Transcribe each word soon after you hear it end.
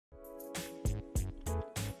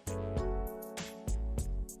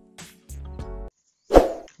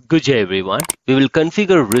Good day everyone. We will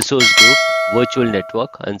configure resource group, virtual network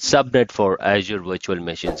and subnet for Azure Virtual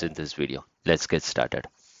Machines in this video. Let's get started.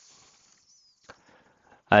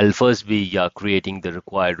 I'll first be creating the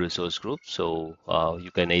required resource group. So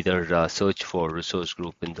you can either search for resource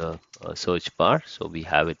group in the search bar. So we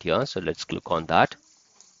have it here. So let's click on that.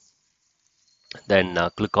 Then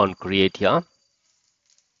click on create here.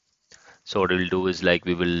 So what we'll do is like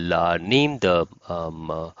we will name the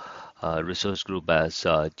resource group as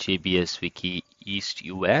JBSWiki East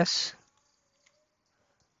US.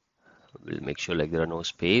 We'll make sure like there are no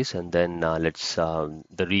space, and then let's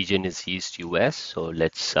the region is East US. So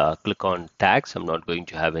let's click on tags. I'm not going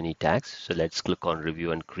to have any tags. So let's click on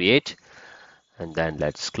review and create, and then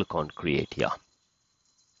let's click on create here.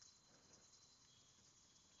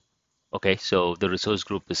 Okay, so the resource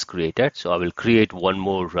group is created. So I will create one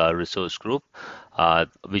more resource group,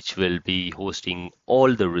 which will be hosting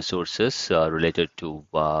all the resources related to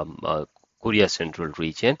Korea Central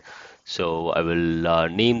region. So I will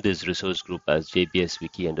name this resource group as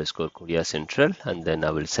JBSWiki underscore Korea Central, and then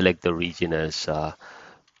I will select the region as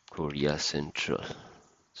Korea Central.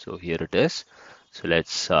 So here it is. So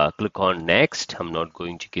let's click on next. I'm not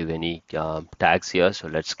going to give any tags here. So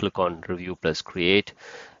let's click on review plus create.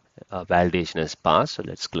 Validation is passed. So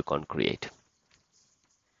let's click on create.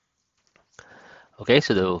 Okay,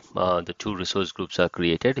 so the two resource groups are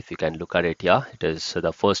created. If you can look at it here, it is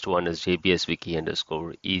the first one is JBSWiki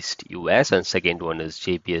underscore East US, and second one is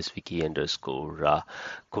JBSWiki underscore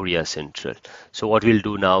Korea Central. So what we'll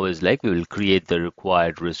do now is like we will create the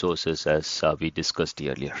required resources as we discussed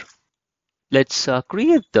earlier. Let's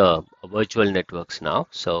create the virtual networks now.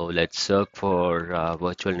 So let's search for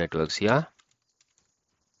virtual networks here.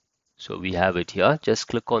 So we have it here. Just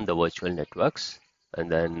click on the virtual networks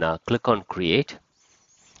and then click on create.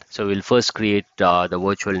 So we'll first create the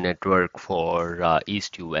virtual network for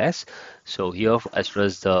East US. So here, as far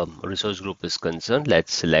as the resource group is concerned,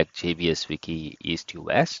 let's select JBSWiki East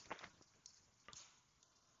US.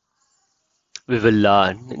 We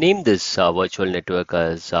will name this virtual network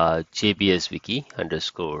as JBSWiki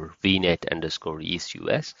underscore VNet underscore East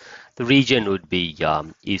US. The region would be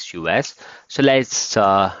East US. So let's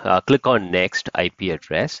click on next IP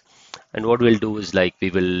address. And what we'll do is like we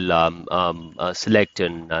will select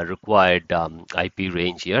an required IP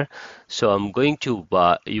range here. So I'm going to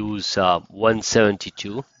use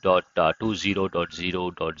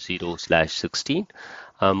 172.20.0.0/16.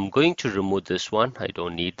 I'm going to remove this one. I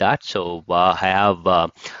don't need that. So I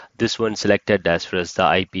have this one selected as far as the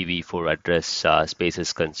IPv4 address space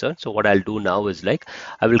is concerned. So what I'll do now is like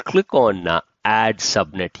I will click on add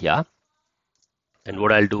subnet here. And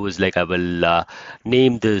what I'll do is like I will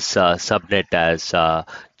name this subnet as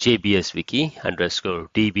JBSWiki underscore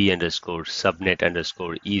DB underscore subnet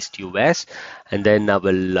underscore East US, and then I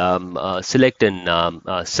will select an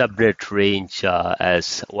subnet range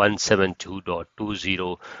as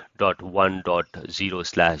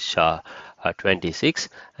 172.20.1.0/26,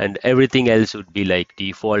 and everything else would be like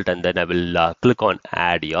default, and then I will click on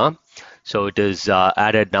add here. So it is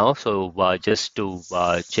added now. So just to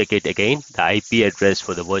check it again, the IP address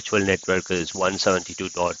for the virtual network is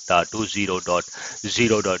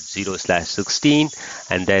 172.20.0.0/16,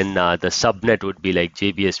 and then the subnet would be like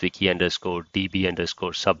JBSWiki underscore DB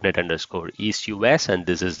underscore subnet underscore East US, and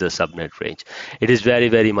this is the subnet range. It is very,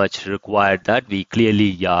 very much required that we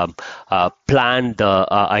clearly plan the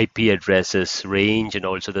IP addresses range and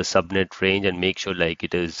also the subnet range, and make sure like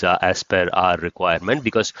it is as per our requirement,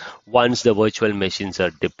 because once the virtual machines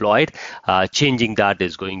are deployed, changing that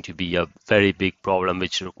is going to be a very big problem,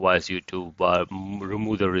 which requires you to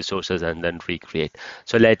remove the resources and then recreate.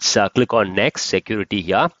 So let's click on next, security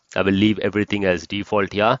here. I will leave everything as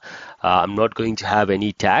default here. I'm not going to have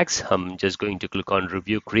any tags. I'm just going to click on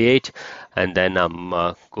review create, and then I'm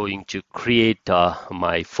going to create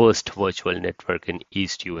my first virtual network in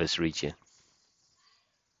East US region.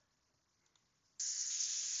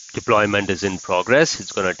 Deployment is in progress.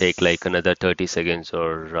 It's going to take like another 30 seconds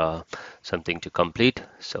or something to complete.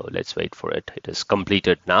 So let's wait for it. It is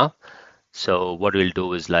completed now. So what we'll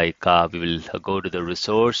do is like we will go to the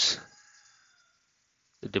resource.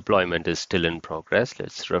 The deployment is still in progress.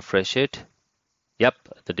 Let's refresh it. Yep,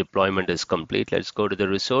 the deployment is complete. Let's go to the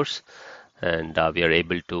resource, and we are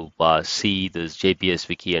able to see this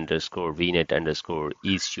JBSWiki underscore VNet underscore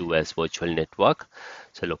East US virtual network.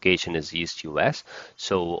 So location is East US.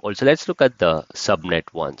 So also let's look at the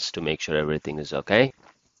subnet once to make sure everything is okay.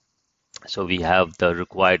 So we have the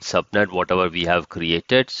required subnet, whatever we have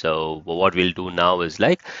created. So what we'll do now is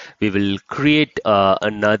like we will create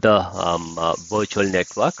another virtual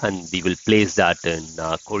network and we will place that in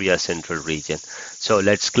Korea Central region. So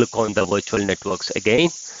let's click on the virtual networks again.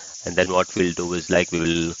 And then what we'll do is like we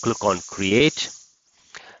will click on create.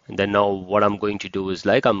 And then now what I'm going to do is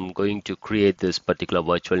like I'm going to create this particular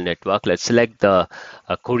virtual network. Let's select the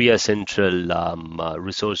Korea Central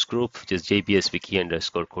resource group, which is JBSWiki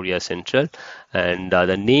underscore Korea Central. And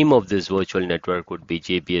the name of this virtual network would be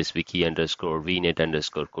JBSWiki underscore VNet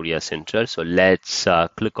underscore Korea Central. So let's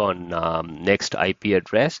click on next IP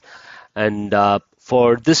address. And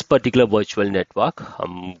for this particular virtual network,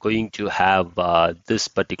 I'm going to have this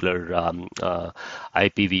particular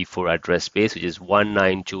IPv4 address space, which is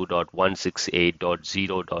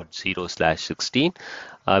 192.168.0.0/16.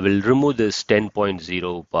 I will remove this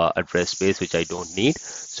 10.0 address space, which I don't need.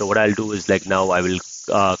 So what I'll do is like now I will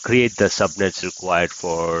create the subnets required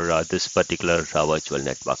for this particular virtual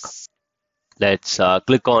network. Let's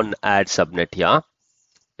click on add subnet here.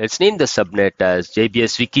 Let's name the subnet as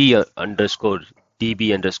JBSWiki underscore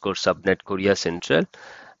DB underscore subnet Korea Central,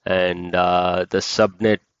 and the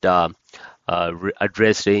subnet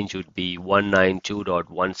address range would be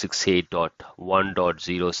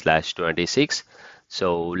 192.168.1.0/26.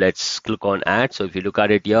 So let's click on add. So if you look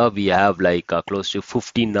at it here, we have like close to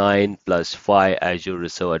 59 plus 5 Azure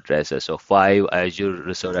reserve addresses. So 5 Azure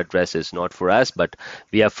reserve addresses not for us, but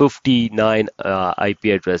we have 59 IP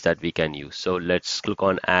address that we can use. So let's click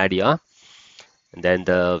on add here. And then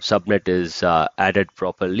the subnet is added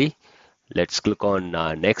properly. Let's click on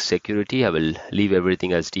next security. I will leave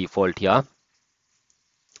everything as default here.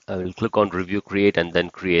 I will click on review create and then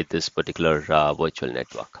create this particular virtual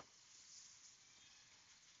network.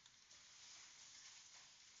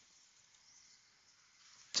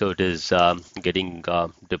 So it is getting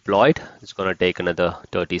deployed. It's going to take another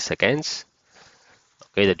 30 seconds.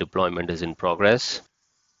 Okay, the deployment is in progress.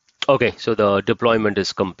 Okay, so the deployment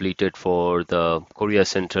is completed for the Korea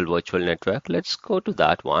Central Virtual Network. Let's go to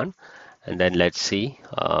that one. And then let's see,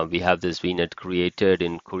 we have this VNet created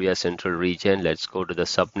in Korea Central region. Let's go to the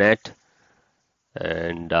subnet.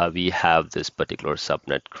 And we have this particular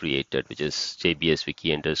subnet created, which is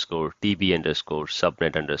JBSWiki underscore DB underscore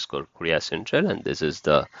subnet underscore Korea Central. And this is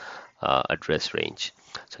the address range.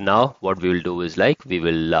 So now what we will do is like we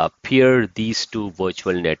will peer these two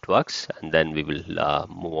virtual networks and then we will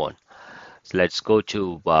move on. So let's go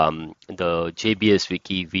to the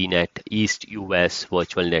JBSWiki VNet East US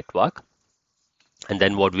virtual network. And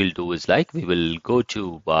then what we'll do is like we will go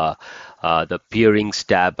to the peerings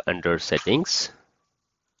tab under settings.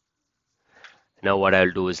 Now what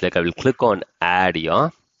I'll do is like I will click on add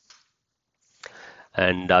here.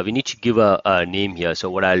 And we need to give a name here. So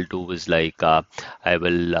what I'll do is like I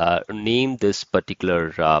will name this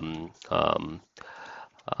particular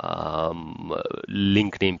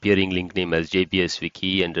link name, peering link name as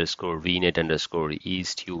JBSWiki underscore VNet underscore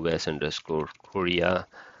East US underscore Korea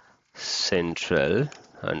Central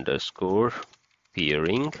underscore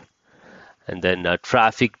peering. And then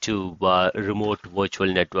traffic to remote virtual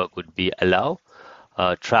network would be allow.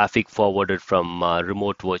 Traffic forwarded from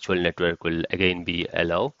remote virtual network will again be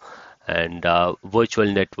allow. And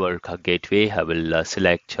virtual network gateway, I will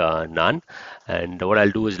select none. And what I'll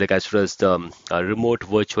do is like as far as the remote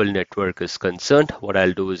virtual network is concerned, what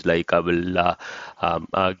I'll do is like I will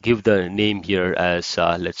give the name here as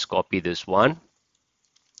let's copy this one.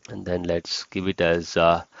 And then let's give it as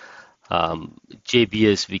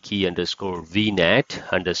JBSWiki underscore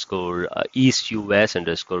VNet underscore East US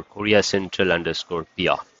underscore Korea Central underscore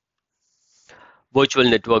PR. Virtual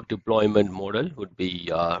network deployment model would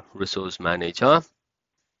be resource manager.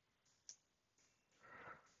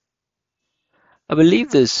 I will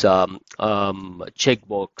leave this checkbox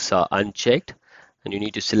unchecked and you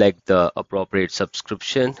need to select the appropriate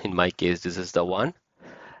subscription. In my case, this is the one.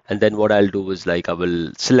 And then what I'll do is like I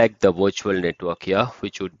will select the virtual network here,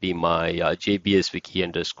 which would be my JBSWiki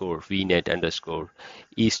underscore VNet underscore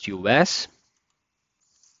East US.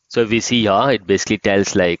 So if we see here, it basically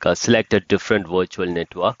tells like select a different virtual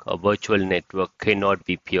network. A virtual network cannot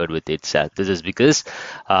be peered with itself. This is because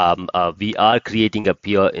we are creating a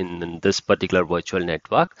peer in this particular virtual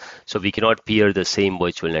network. So we cannot peer the same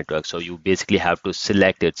virtual network. So you basically have to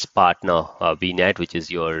select its partner VNet, which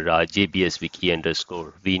is your JBSWiki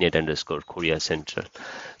underscore VNet underscore Korea Central.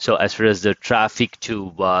 So as far as the traffic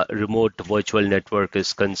to remote virtual network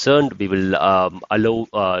is concerned, we will allow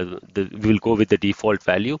we will go with the default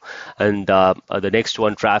value. And the next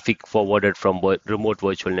one, traffic forwarded from remote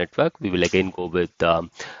virtual network, we will again go with the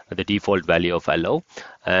default value of allow.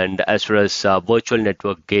 And as far as virtual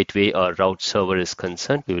network gateway or route server is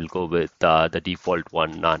concerned, we will go with the default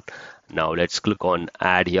one, none. Now let's click on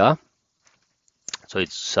add here. So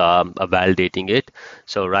it's validating it.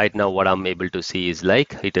 So right now what I'm able to see is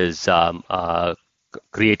like it is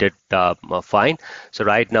created fine. So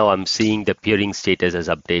right now I'm seeing the peering status as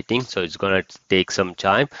updating. So it's going to take some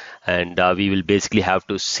time, and we will basically have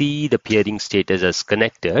to see the peering status as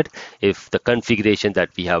connected if the configuration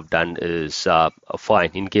that we have done is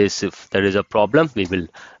fine. In case if there is a problem, we will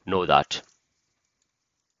know that.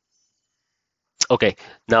 Okay,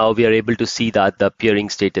 now we are able to see that the peering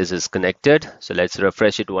status is connected. So let's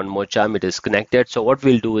refresh it one more time. It is connected. So what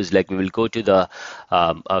we'll do is like we will go to the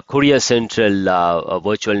Korea Central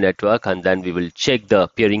virtual network, and then we will check the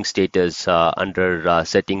peering status under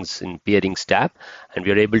settings in peerings tab, and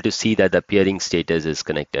we are able to see that the peering status is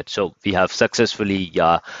connected. So we have successfully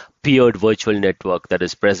peered virtual network that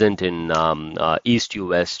is present in East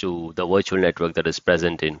US to the virtual network that is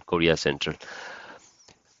present in Korea Central.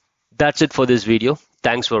 That's it for this video.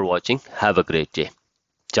 Thanks for watching. Have a great day.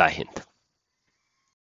 Jai Hind.